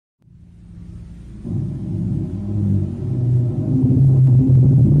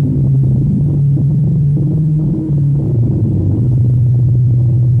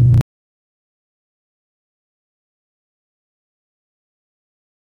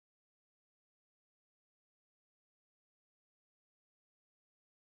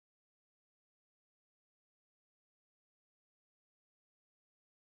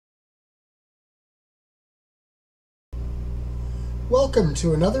welcome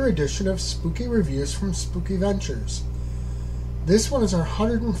to another edition of Spooky Reviews from Spooky Ventures. This one is our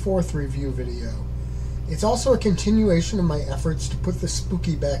 104th review video. It's also a continuation of my efforts to put the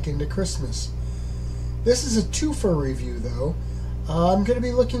spooky back into Christmas. This is a twofer review though. I'm going to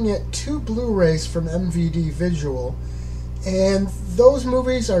be looking at two Blu-Rays from MVD Visual, and those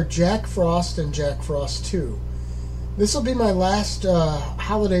movies are Jack Frost and Jack Frost 2. This will be my last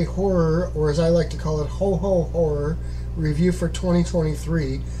holiday horror, or as I like to call it, ho-ho horror, review for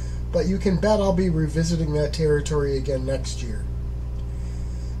 2023, but you can bet I'll be revisiting that territory again next year.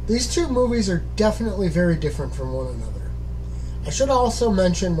 These two movies are definitely very different from one another. I should also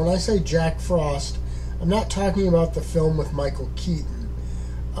mention, when I say Jack Frost, I'm not talking about the film with Michael Keaton.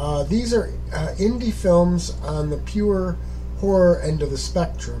 These are indie films on the pure horror end of the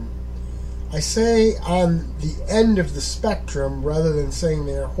spectrum. I say on the end of the spectrum rather than saying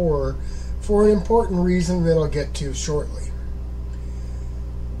they're horror for an important reason that I'll get to shortly.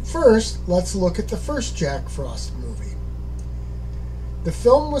 First, let's look at the first Jack Frost movie. The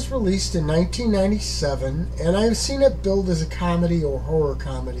film was released in 1997, and I've seen it billed as a comedy or horror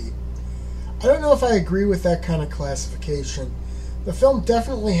comedy. I don't know if I agree with that kind of classification. The film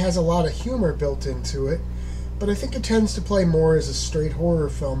definitely has a lot of humor built into it, but I think it tends to play more as a straight horror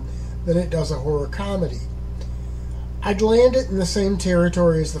film than it does a horror comedy. I'd land it in the same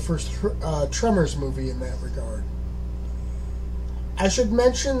territory as the first Tremors movie in that regard. I should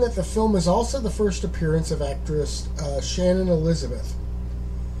mention that the film is also the first appearance of actress Shannon Elizabeth.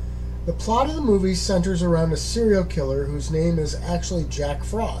 The plot of the movie centers around a serial killer whose name is actually Jack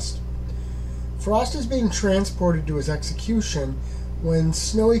Frost. Frost is being transported to his execution when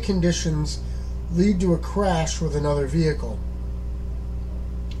snowy conditions lead to a crash with another vehicle.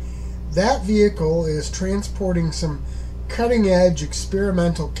 That vehicle is transporting some cutting-edge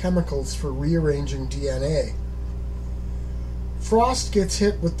experimental chemicals for rearranging DNA. Frost gets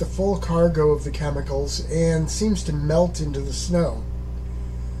hit with the full cargo of the chemicals and seems to melt into the snow.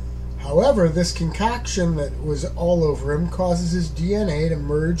 However, this concoction that was all over him causes his DNA to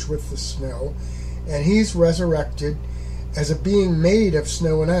merge with the snow, and he's resurrected as a being made of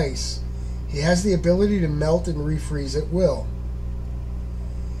snow and ice. He has the ability to melt and refreeze at will.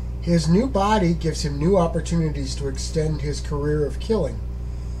 His new body gives him new opportunities to extend his career of killing.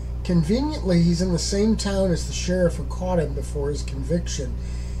 Conveniently, he's in the same town as the sheriff who caught him before his conviction,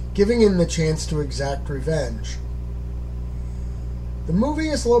 giving him the chance to exact revenge. The movie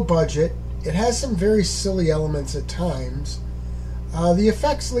is low budget. It has some very silly elements at times. The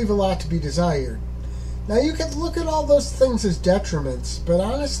effects leave a lot to be desired. Now, you could look at all those things as detriments, but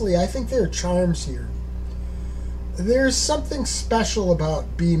honestly, I think there are charms here. There's something special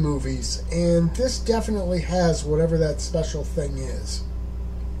about B-movies, and this definitely has whatever that special thing is.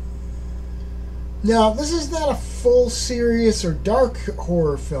 Now, this is not a full serious or dark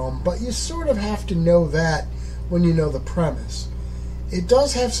horror film, but you sort of have to know that when you know the premise. It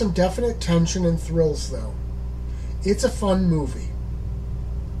does have some definite tension and thrills, though. It's a fun movie.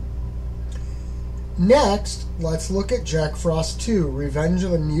 Next, let's look at Jack Frost 2, Revenge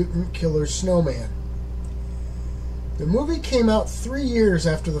of the Mutant Killer Snowman. The movie came out 3 years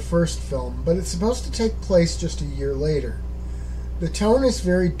after the first film, but it's supposed to take place just a year later. The tone is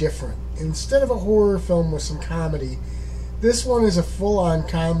very different. Instead of a horror film with some comedy, this one is a full-on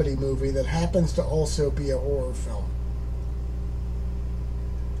comedy movie that happens to also be a horror film.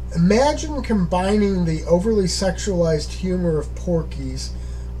 Imagine combining the overly sexualized humor of Porky's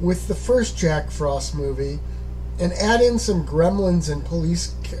with the first Jack Frost movie and add in some Gremlins and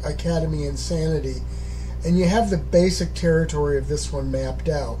Police Academy insanity, and you have the basic territory of this one mapped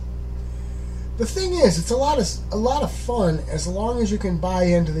out. The thing is, it's a lot of fun as long as you can buy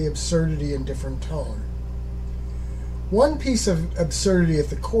into the absurdity and different tone. One piece of absurdity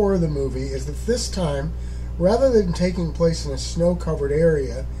at the core of the movie is that this time, rather than taking place in a snow-covered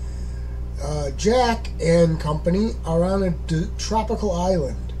area, Jack and company are on a tropical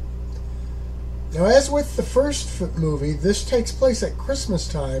island. Now, as with the first movie, this takes place at Christmas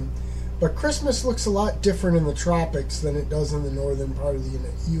time, but Christmas looks a lot different in the tropics than it does in the northern part of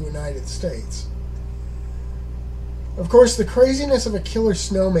the United States. Of course, the craziness of a killer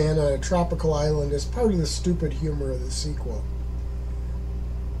snowman on a tropical island is part of the stupid humor of the sequel.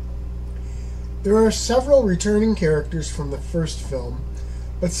 There are several returning characters from the first film,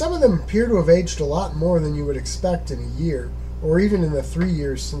 but some of them appear to have aged a lot more than you would expect in a year, or even in the 3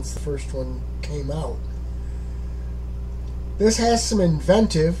 years since the first one came out. This has some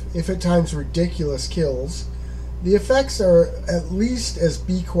inventive, if at times ridiculous, kills. The effects are at least as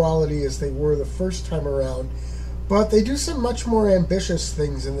B-quality as they were the first time around, but they do some much more ambitious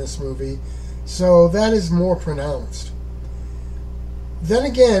things in this movie, so that is more pronounced. Then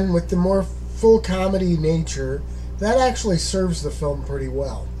again, with the more full comedy nature, that actually serves the film pretty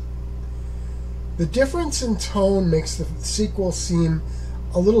well. The difference in tone makes the sequel seem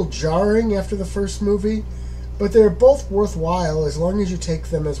a little jarring after the first movie, but they're both worthwhile as long as you take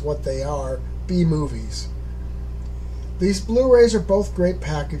them as what they are, B-movies. These Blu-rays are both great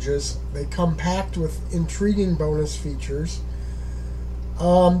packages. They come packed with intriguing bonus features.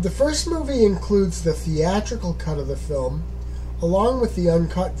 The first movie includes the theatrical cut of the film, along with the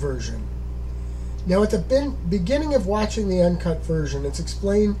uncut version. Now, at the beginning of watching the uncut version, it's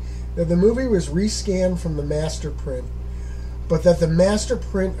explained that the movie was rescanned from the master print, but that the master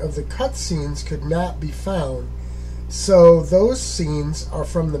print of the cut scenes could not be found, so those scenes are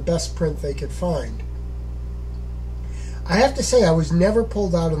from the best print they could find. I have to say, I was never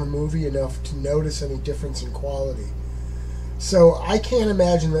pulled out of the movie enough to notice any difference in quality, so I can't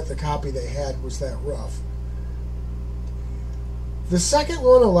imagine that the copy they had was that rough. The second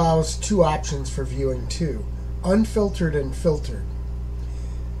one allows two options for viewing too, unfiltered and filtered.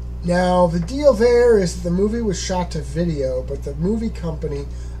 Now, the deal there is that the movie was shot to video, but the movie company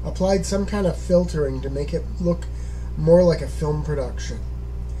applied some kind of filtering to make it look more like a film production.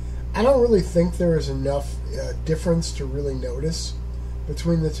 I don't really think there is enough difference to really notice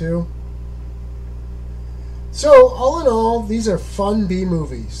between the two. So, all in all, these are fun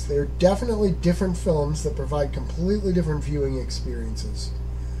B-movies. They're definitely different films that provide completely different viewing experiences.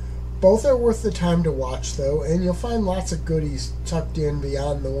 Both are worth the time to watch, though, and you'll find lots of goodies tucked in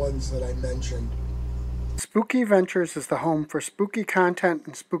beyond the ones that I mentioned. Spooky Ventures is the home for spooky content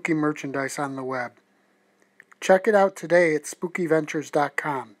and spooky merchandise on the web. Check it out today at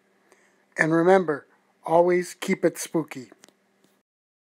spookyventures.com. And remember, always keep it spooky.